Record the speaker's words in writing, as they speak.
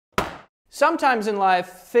Sometimes in life,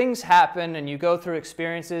 things happen and you go through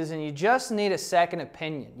experiences and you just need a second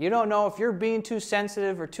opinion. You don't know if you're being too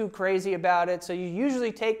sensitive or too crazy about it, so you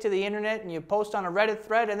usually take to the internet and you post on a Reddit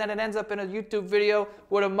thread and then it ends up in a YouTube video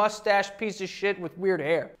with a mustache piece of shit with weird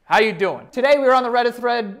hair. How you doing? Today we're on the Reddit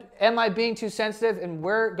thread, am I being too sensitive? And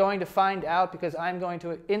we're going to find out because I'm going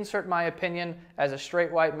to insert my opinion as a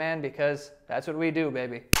straight white man because that's what we do,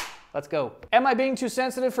 baby. Let's go. Am I being too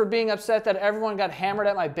sensitive for being upset that everyone got hammered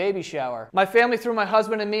at my baby shower? My family threw my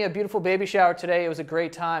husband and me a beautiful baby shower today. It was a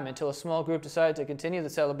great time until a small group decided to continue the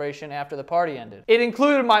celebration after the party ended. It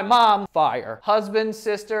included my mom, fire, husband,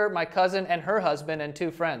 sister, my cousin, and her husband, and 2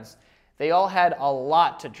 friends. They all had a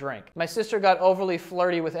lot to drink. My sister got overly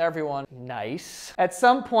flirty with everyone. Nice. At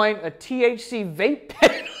some point, a THC vape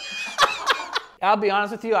pen. I'll be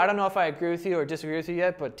honest with you, I don't know if I agree with you or disagree with you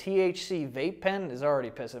yet, but THC vape pen is already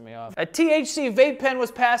pissing me off. A THC vape pen was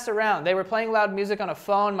passed around. They were playing loud music on a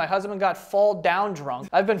phone. My husband got fall down drunk.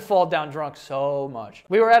 I've been fall down drunk so much.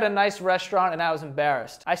 We were at a nice restaurant and I was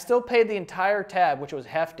embarrassed. I still paid the entire tab, which was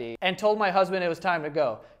hefty, and told my husband it was time to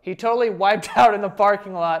go. He totally wiped out in the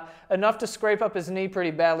parking lot, enough to scrape up his knee pretty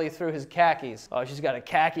badly through his khakis. Oh, she's got a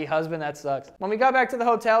khaki husband, that sucks. When we got back to the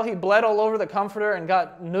hotel, he bled all over the comforter and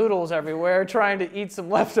got noodles everywhere trying to eat some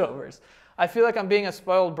leftovers. I feel like I'm being a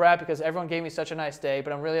spoiled brat because everyone gave me such a nice day,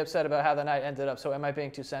 but I'm really upset about how the night ended up, so am I being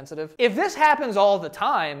too sensitive? If this happens all the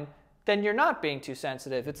time, then you're not being too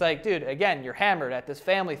sensitive. It's like, dude, again, you're hammered at this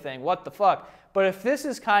family thing, what the fuck? But if this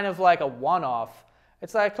is kind of like a one-off,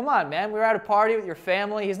 it's like, come on, man, we were at a party with your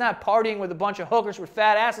family. He's not partying with a bunch of hookers with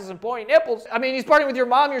fat asses and pointy nipples. I mean, he's partying with your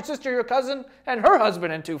mom, your sister, your cousin, and her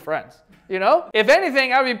husband and 2 friends, you know? If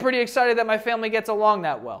anything, I would be pretty excited that my family gets along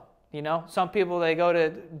that well, you know? Some people, they go to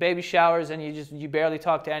baby showers and you barely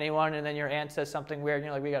talk to anyone, and then your aunt says something weird and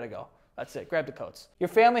you're like, we gotta go. That's it, grab the coats. Your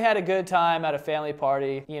family had a good time at a family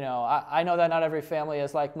party. You know, I know that not every family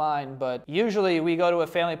is like mine, but usually we go to a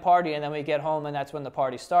family party and then we get home and that's when the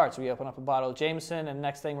party starts. We open up a bottle of Jameson and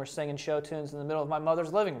next thing we're singing show tunes in the middle of my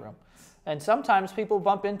mother's living room. And sometimes people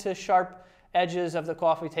bump into sharp edges of the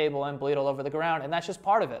coffee table and bleed all over the ground, and that's just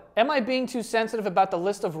part of it. Am I being too sensitive about the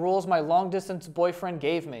list of rules my long-distance boyfriend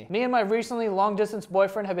gave me? Me and my recently long-distance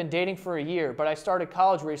boyfriend have been dating for a year, but I started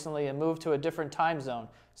college recently and moved to a different time zone.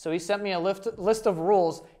 So he sent me a list of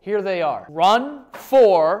rules. Here they are. Run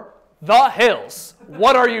for the hills.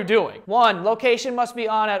 What are you doing? 1, location must be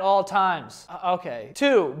on at all times. Okay.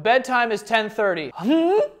 2, bedtime is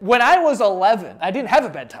 10:30. When I was 11, I didn't have a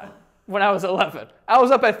bedtime when I was 11. I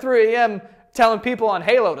was up at 3 a.m. telling people on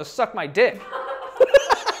Halo to suck my dick.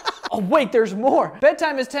 Oh wait, there's more.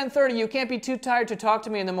 Bedtime is 10:30. You can't be too tired to talk to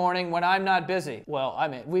me in the morning when I'm not busy. Well, I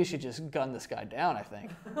mean, we should just gun this guy down, I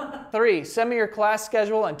think. 3, send me your class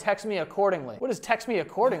schedule and text me accordingly. What does text me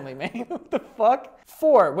accordingly mean? What the fuck?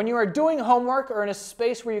 4, when you are doing homework or in a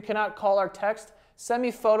space where you cannot call or text, send me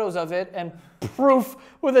photos of it and proof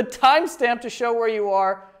with a timestamp to show where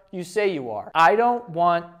you say you are. I don't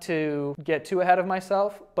want to get too ahead of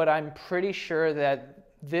myself, but I'm pretty sure that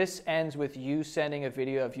this ends with you sending a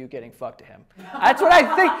video of you getting fucked to him. That's what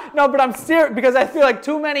I think. No, but I'm serious because I feel like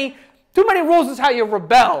too many rules is how you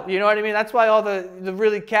rebel. You know what I mean? That's why all the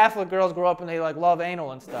really Catholic girls grow up and they like love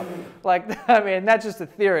anal and stuff. Like, I mean, that's just a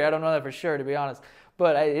theory. I don't know that for sure, to be honest.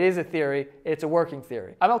 But it is a theory. It's a working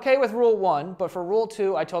theory. I'm okay with rule 1, but for rule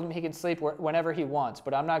 2, I told him he can sleep whenever he wants,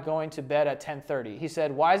 but I'm not going to bed at 10:30. He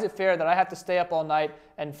said, why is it fair that I have to stay up all night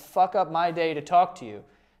and fuck up my day to talk to you?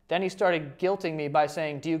 Then he started guilting me by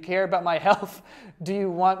saying, do you care about my health? Do you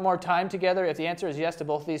want more time together? If the answer is yes to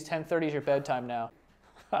both of these, 10:30 is your bedtime now.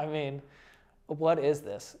 I mean, what is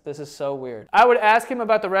this? This is so weird. I would ask him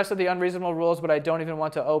about the rest of the unreasonable rules, but I don't even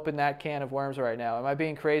want to open that can of worms right now. Am I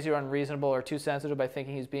being crazy or unreasonable or too sensitive by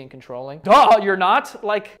thinking he's being controlling? Duh, you're not?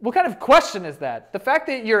 Like, what kind of question is that? The fact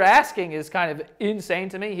that you're asking is kind of insane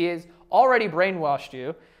to me. He has already brainwashed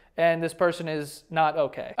you. And this person is not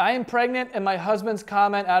okay. I am pregnant and my husband's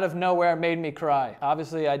comment out of nowhere made me cry.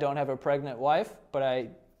 Obviously, I don't have a pregnant wife, but I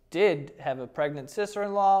did have a pregnant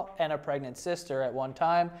sister-in-law and a pregnant sister at one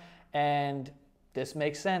time, and this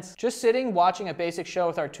makes sense. Just sitting watching a basic show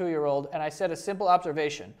with our 2-year-old, and I said a simple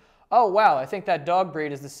observation. Oh wow, I think that dog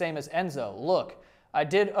breed is the same as Enzo. Look. I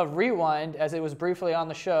did a rewind as it was briefly on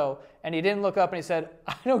the show, and he didn't look up and he said,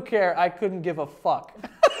 I don't care, I couldn't give a fuck.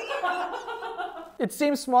 It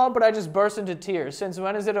seems small, but I just burst into tears. Since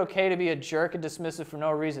when is it okay to be a jerk and dismissive for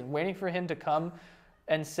no reason? Waiting for him to come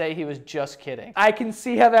and say he was just kidding. I can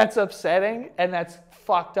see how that's upsetting, and that's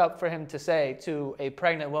fucked up for him to say to a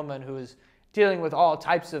pregnant woman who is dealing with all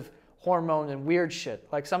types of hormones and weird shit.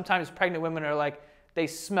 Like sometimes pregnant women are like they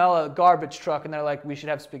smell a garbage truck and they're like, we should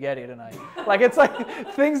have spaghetti tonight. Like, it's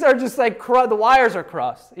like, things are just like, the wires are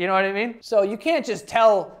crossed. You know what I mean? So you can't just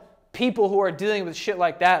tell people who are dealing with shit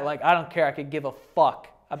like that, like, I don't care, I could give a fuck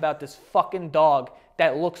about this fucking dog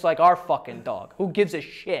that looks like our fucking dog. Who gives a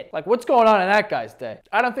shit? Like, what's going on in that guy's day?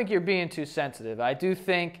 I don't think you're being too sensitive. I do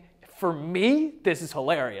think, for me, this is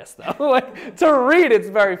hilarious, though. Like, to read, it's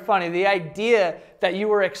very funny. The idea that you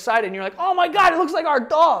were excited and you're like, oh my God, it looks like our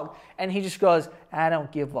dog. And he just goes, I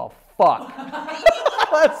don't give a fuck.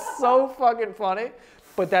 That's so fucking funny.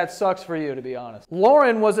 But that sucks for you, to be honest.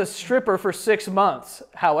 Lauren was a stripper for 6 months.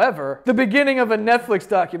 However, the beginning of a Netflix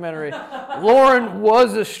documentary. Lauren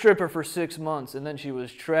was a stripper for 6 months, and then she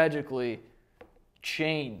was tragically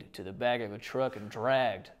chained to the back of a truck and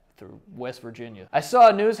dragged through West Virginia. I saw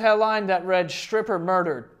a news headline that read, stripper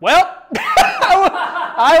murdered. Well,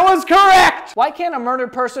 I was correct. Why can't a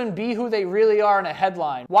murdered person be who they really are in a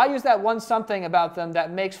headline? Why use that one something about them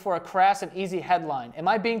that makes for a crass and easy headline? Am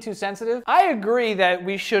I being too sensitive? I agree that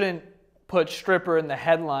we shouldn't put stripper in the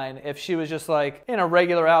headline if she was just like in a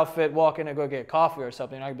regular outfit walking to go get coffee or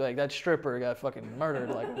something. I'd be like, that stripper got fucking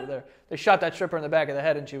murdered like over there. They shot that stripper in the back of the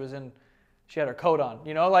head and she had her coat on,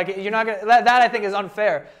 you know? Like, you're not gonna, that I think is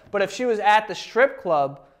unfair. But if she was at the strip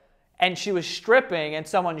club and she was stripping and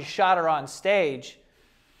someone shot her on stage,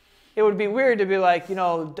 it would be weird to be like, you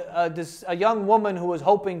know, a young woman who was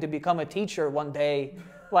hoping to become a teacher one day,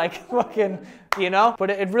 like, fucking, you know? But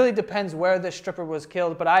it really depends where the stripper was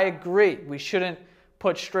killed. But I agree, we shouldn't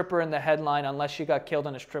put stripper in the headline unless she got killed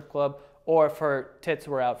in a strip club or if her tits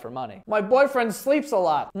were out for money. My boyfriend sleeps a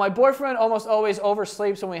lot. My boyfriend almost always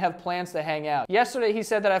oversleeps when we have plans to hang out. Yesterday he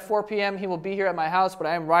said that at 4 p.m. he will be here at my house, but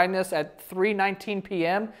I am writing this at 3:19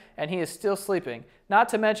 p.m. and he is still sleeping. Not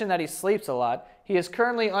to mention that he sleeps a lot. He is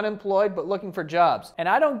currently unemployed but looking for jobs. And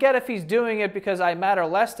I don't get if he's doing it because I matter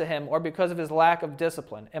less to him or because of his lack of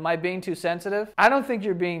discipline. Am I being too sensitive? I don't think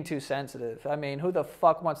you're being too sensitive. I mean, who the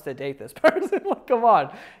fuck wants to date this person? Like, come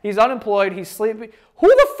on. He's unemployed, he's sleeping. Who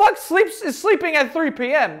the fuck is sleeping at 3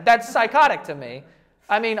 p.m.? That's psychotic to me.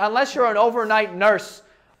 I mean, unless you're an overnight nurse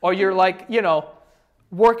or you're like, you know,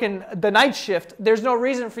 working the night shift, there's no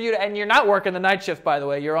reason for you to, and you're not working the night shift, by the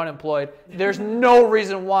way, you're unemployed. There's no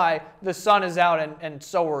reason why the sun is out and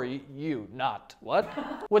so are you not. What?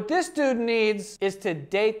 What this dude needs is to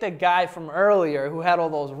date the guy from earlier who had all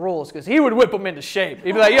those rules, because he would whip him into shape.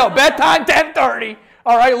 He'd be like, yo, bedtime 10:30.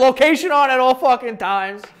 All right, location on at all fucking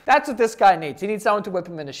times. That's what this guy needs. He needs someone to whip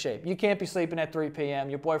him into shape. You can't be sleeping at 3 p.m.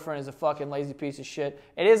 Your boyfriend is a fucking lazy piece of shit.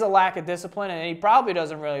 It is a lack of discipline, and he probably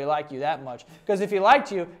doesn't really like you that much. Because if he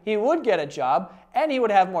liked you, he would get a job, and he would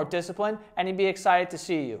have more discipline, and he'd be excited to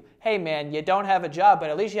see you. Hey man, you don't have a job, but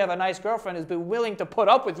at least you have a nice girlfriend who's been willing to put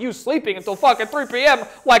up with you sleeping until fucking 3 p.m.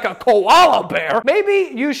 like a koala bear.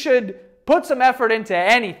 Maybe you should put some effort into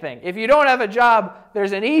anything. If you don't have a job,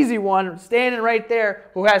 there's an easy one standing right there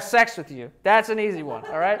who has sex with you. That's an easy one,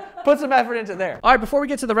 all right? Put some effort into there. All right, before we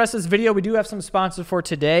get to the rest of this video, we do have some sponsors for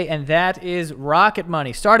today, and that is Rocket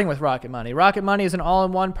Money. Starting with Rocket Money. Rocket Money is an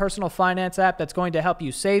all-in-one personal finance app that's going to help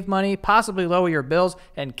you save money, possibly lower your bills,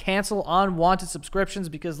 and cancel unwanted subscriptions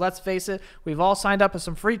because, let's face it, we've all signed up for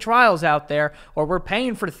some free trials out there, or we're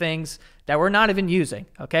paying for things that we're not even using,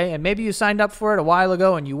 okay? And maybe you signed up for it a while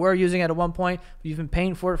ago and you were using it at one point, but you've been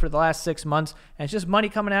paying for it for the last 6 months, and it's just money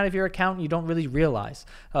coming out of your account and you don't really realize.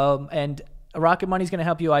 And Rocket Money is going to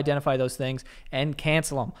help you identify those things and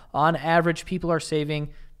cancel them. On average, people are saving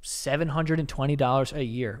 $720 a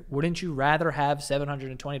year. Wouldn't you rather have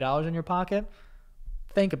 $720 in your pocket?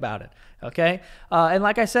 Think about it, okay? And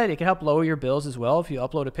like I said, it can help lower your bills as well. If you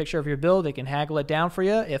upload a picture of your bill, they can haggle it down for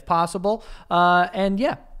you if possible. And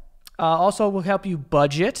yeah. Also will help you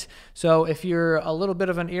budget. So if you're a little bit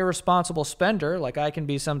of an irresponsible spender, like I can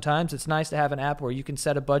be sometimes, it's nice to have an app where you can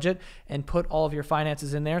set a budget and put all of your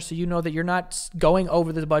finances in there so you know that you're not going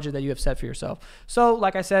over the budget that you have set for yourself. So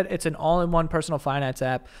like I said, it's an all-in-one personal finance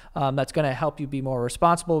app that's going to help you be more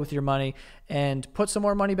responsible with your money and put some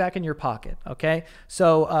more money back in your pocket, okay?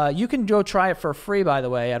 So you can go try it for free, by the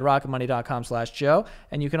way, at rocketmoney.com/Joe,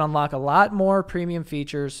 and you can unlock a lot more premium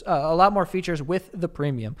features, a lot more features with the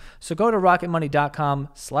premium. So go to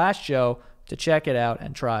rocketmoney.com/Joe to check it out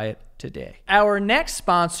and try it today. Our next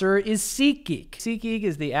sponsor is SeatGeek. SeatGeek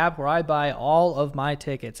is the app where I buy all of my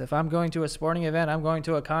tickets. If I'm going to a sporting event, I'm going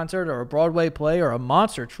to a concert or a Broadway play or a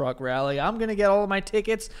monster truck rally, I'm going to get all of my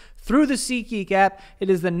tickets through the SeatGeek app. It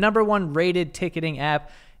is the #1 rated ticketing app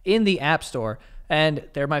in the App Store. and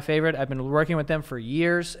they're my favorite. I've been working with them for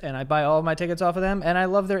years, and I buy all of my tickets off of them, and I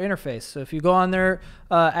love their interface. So if you go on their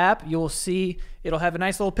app, you will see it'll have a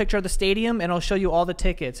nice little picture of the stadium, and it'll show you all the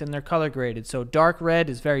tickets, and they're color graded. So dark red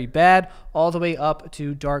is very bad, all the way up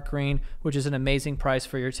to dark green, which is an amazing price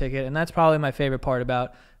for your ticket. And that's probably my favorite part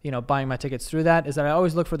about buying my tickets through that, is that I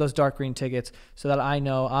always look for those dark green tickets so that I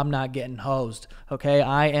know I'm not getting hosed. Okay,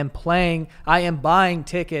 I am buying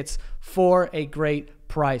tickets for a great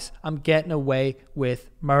price. I'm getting away with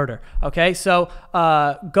murder. Okay, so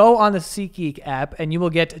go on the SeatGeek app and you will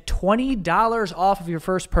get $20 off of your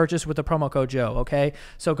first purchase with the promo code Joe. Okay,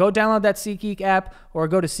 so go download that SeatGeek app or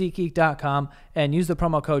go to SeatGeek.com and use the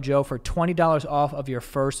promo code Joe for $20 off of your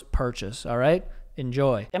first purchase. All right.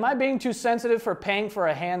 Enjoy. Am I being too sensitive for paying for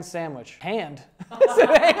a hand sandwich? Hand?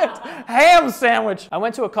 Ham sandwich. I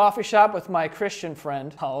went to a coffee shop with my Christian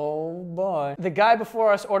friend. Oh boy. The guy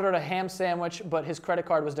before us ordered a ham sandwich, but his credit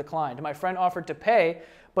card was declined. My friend offered to pay,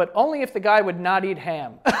 but only if the guy would not eat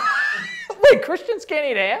ham. Wait, Christians can't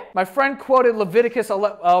eat ham? My friend quoted Leviticus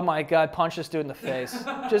 11. Oh my God, punch this dude in the face.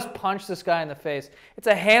 Just punch this guy in the face. It's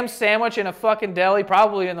a ham sandwich in a fucking deli,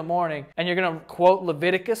 probably in the morning, and you're gonna quote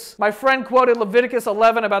Leviticus? My friend quoted Leviticus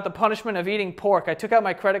 11 about the punishment of eating pork. I took out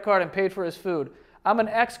my credit card and paid for his food. I'm an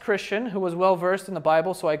ex-Christian who was well-versed in the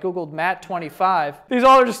Bible, so I Googled Matt 25. These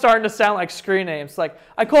all are just starting to sound like screen names. Like,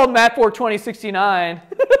 I called Matt for 2069.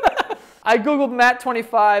 I Googled Matt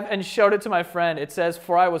 25 and showed it to my friend. It says,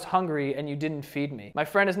 "For I was hungry and you didn't feed me." My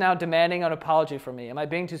friend is now demanding an apology from me. Am I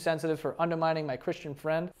being too sensitive for undermining my Christian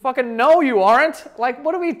friend? Fucking no, you aren't. Like,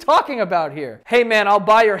 what are we talking about here? Hey man, I'll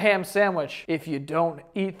buy your ham sandwich. If you don't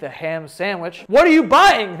eat the ham sandwich, what are you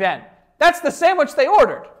buying then? That's the sandwich they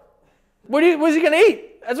ordered. What is he gonna eat?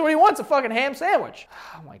 That's what he wants, a fucking ham sandwich.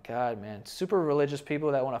 Oh my God, man. Super religious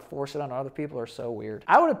people that want to force it on other people are so weird.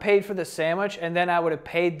 I would have paid for the sandwich, and then I would have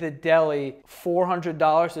paid the deli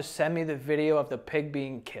 $400 to send me the video of the pig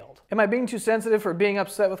being killed. Am I being too sensitive for being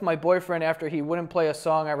upset with my boyfriend after he wouldn't play a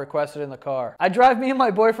song I requested in the car? I drive me and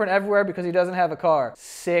my boyfriend everywhere because he doesn't have a car.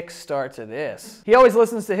 6 start to this. He always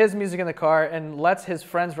listens to his music in the car and lets his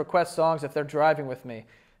friends request songs if they're driving with me.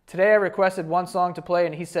 Today I requested one song to play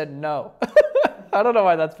and he said no. I don't know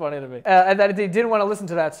why that's funny to me. And that he didn't want to listen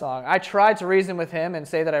to that song. I tried to reason with him and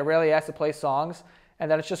say that I rarely ask to play songs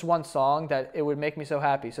and that it's just one song, that it would make me so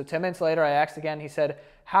happy. So 10 minutes later, I asked again. He said,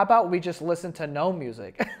 how about we just listen to no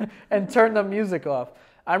music and turn the music off?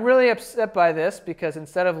 I'm really upset by this because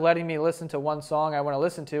instead of letting me listen to one song I want to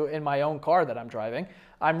listen to in my own car that I'm driving,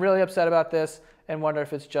 I'm really upset about this and wonder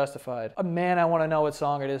if it's justified. Man, I want to know what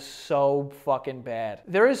song it is so fucking bad.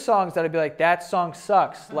 There is songs that I'd be like, that song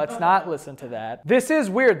sucks. Let's not listen to that. This is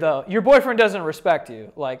weird though. Your boyfriend doesn't respect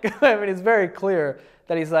you. Like, I mean, it's very clear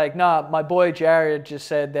that he's like, nah, my boy Jared just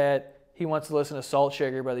said that he wants to listen to Salt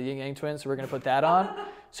Shaker by the Yin Yang Twins, so we're going to put that on.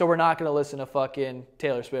 So we're not going to listen to fucking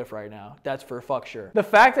Taylor Swift right now. That's for fuck sure. The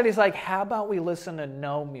fact that he's like, how about we listen to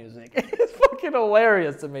no music? It's fucking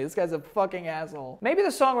hilarious to me. This guy's a fucking asshole. Maybe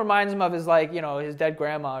the song reminds him of his, like, his dead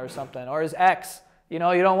grandma or something, or his ex. You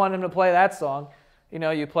don't want him to play that song.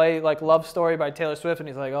 You play like Love Story by Taylor Swift and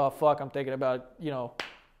he's like, oh fuck, I'm thinking about,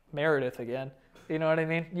 Meredith again. You know what I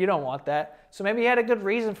mean? You don't want that. So maybe he had a good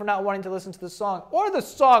reason for not wanting to listen to the song. Or the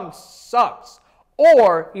song sucks.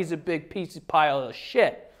 Or he's a big pile of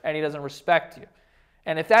shit and he doesn't respect you.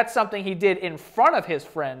 And if that's something he did in front of his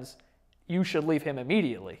friends, you should leave him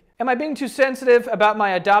immediately. Am I being too sensitive about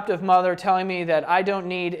my adoptive mother telling me that I don't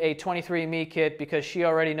need a 23andMe kit because she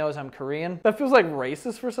already knows I'm Korean? That feels like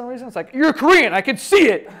racist for some reason. It's like, you're Korean, I can see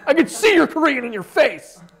it. I can see you're Korean in your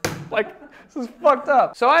face. Like, this is fucked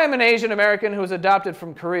up. So I am an Asian American who was adopted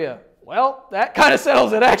from Korea. Well, that kind of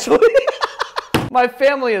settles it actually. My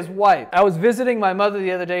family is white. I was visiting my mother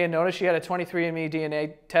the other day and noticed she had a 23andMe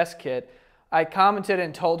DNA test kit. I commented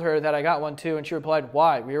and told her that I got one too, and she replied,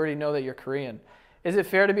 why? We already know that you're Korean. Is it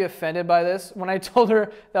fair to be offended by this? When I told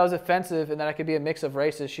her that was offensive and that I could be a mix of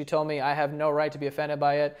races, she told me I have no right to be offended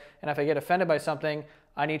by it, and if I get offended by something,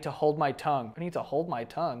 I need to hold my tongue. I need to hold my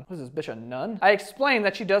tongue? What is this bitch, a nun? I explained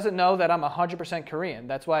that she doesn't know that I'm 100% Korean.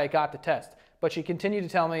 That's why I got the test. But she continued to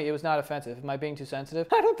tell me it was not offensive. Am I being too sensitive?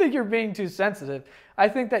 I don't think you're being too sensitive. I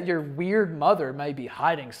think that your weird mother might be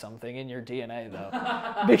hiding something in your DNA though.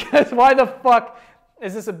 Because why the fuck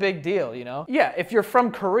is this a big deal, Yeah, if you're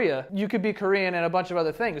from Korea, you could be Korean and a bunch of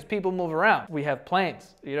other things. People move around. We have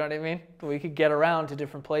planes, you know what I mean? We could get around to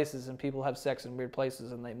different places and people have sex in weird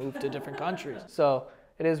places and they move to different countries. So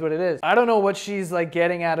it is what it is. I don't know what she's like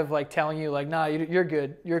getting out of like telling you like, nah, you're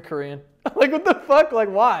good, you're Korean. Like what the fuck, like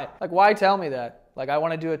why? Like why tell me that? Like I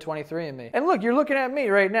want to do a 23andMe. And look, you're looking at me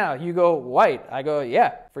right now. You go white. I go,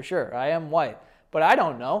 yeah, for sure, I am white. But I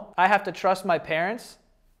don't know. I have to trust my parents.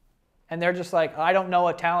 And they're just like, I don't know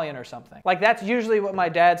Italian or something. Like, that's usually what my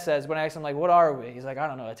dad says when I ask him, like, what are we? He's like, I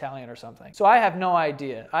don't know, Italian or something. So I have no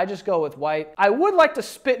idea. I just go with white. I would like to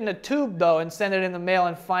spit in a tube, though, and send it in the mail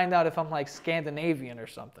and find out if I'm, like, Scandinavian or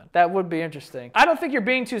something. That would be interesting. I don't think you're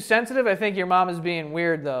being too sensitive. I think your mom is being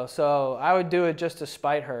weird, though. So I would do it just to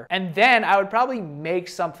spite her. And then I would probably make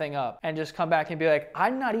something up and just come back and be like,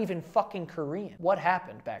 I'm not even fucking Korean. What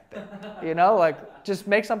happened back then? You know, like, just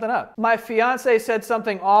make something up. My fiance said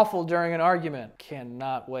something awful during an argument.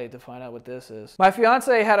 Cannot wait to find out what this is. My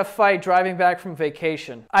fiance had a fight driving back from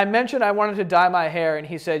vacation. I mentioned I wanted to dye my hair and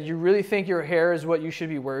he said, you really think your hair is what you should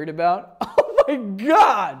be worried about? Oh my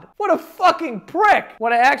God, what a fucking prick.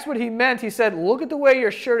 When I asked what he meant, he said, look at the way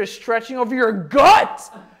your shirt is stretching over your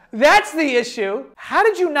gut. That's the issue. How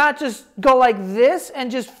did you not just go like this and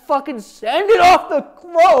just fucking send it off the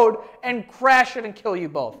road and crash it and kill you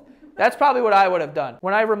both? That's probably what I would have done.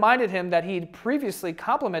 When I reminded him that he'd previously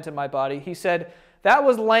complimented my body, he said, that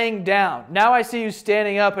was laying down. Now I see you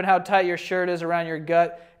standing up and how tight your shirt is around your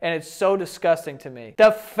gut, and it's so disgusting to me.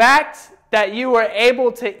 The fact that you were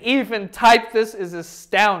able to even type this is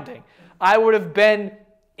astounding. I would have been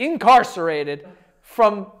incarcerated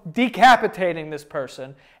from decapitating this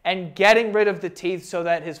person and getting rid of the teeth so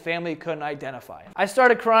that his family couldn't identify him. I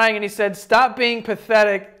started crying and he said, stop being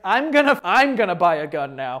pathetic. I'm gonna buy a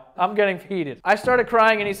gun now. I'm getting heated. I started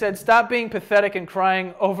crying and he said, stop being pathetic and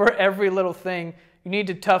crying over every little thing. You need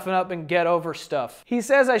to toughen up and get over stuff. He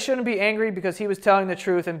says I shouldn't be angry because he was telling the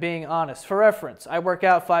truth and being honest. For reference, I work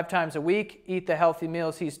out 5 times a week, eat the healthy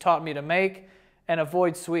meals he's taught me to make, and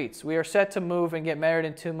avoid sweets. We are set to move and get married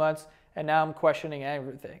in 2 months. And now I'm questioning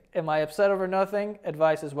everything. Am I upset over nothing?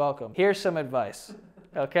 Advice is welcome. Here's some advice,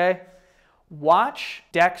 okay? Watch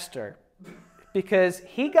Dexter, because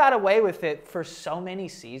he got away with it for so many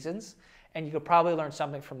seasons, and you could probably learn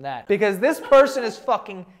something from that. Because this person is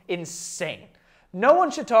fucking insane. No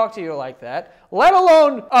one should talk to you like that, let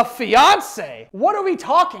alone a fiance. What are we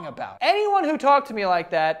talking about? Anyone who talked to me like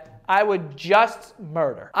that, I would just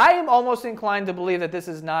murder. I am almost inclined to believe that this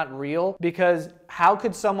is not real, because how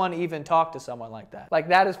could someone even talk to someone like that? Like,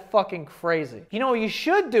 that is fucking crazy. You know what you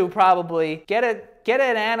should do probably? Get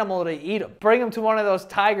an animal to eat them. Bring them to one of those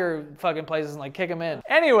tiger fucking places and like kick them in.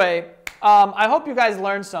 Anyway, I hope you guys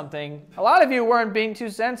learned something. A lot of you weren't being too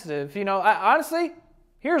sensitive. You know, honestly,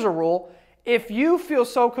 here's a rule. If you feel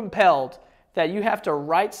so compelled that you have to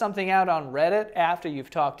write something out on Reddit after you've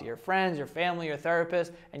talked to your friends, your family, your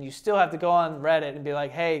therapist, and you still have to go on Reddit and be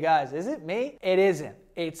like, hey guys, is it me? It isn't.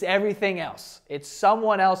 It's everything else. It's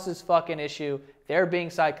someone else's fucking issue. They're being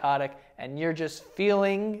psychotic, and you're just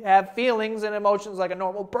have feelings and emotions like a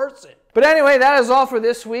normal person. But anyway, that is all for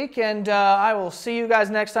this week, and I will see you guys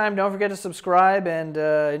next time. Don't forget to subscribe, and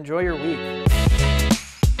enjoy your week.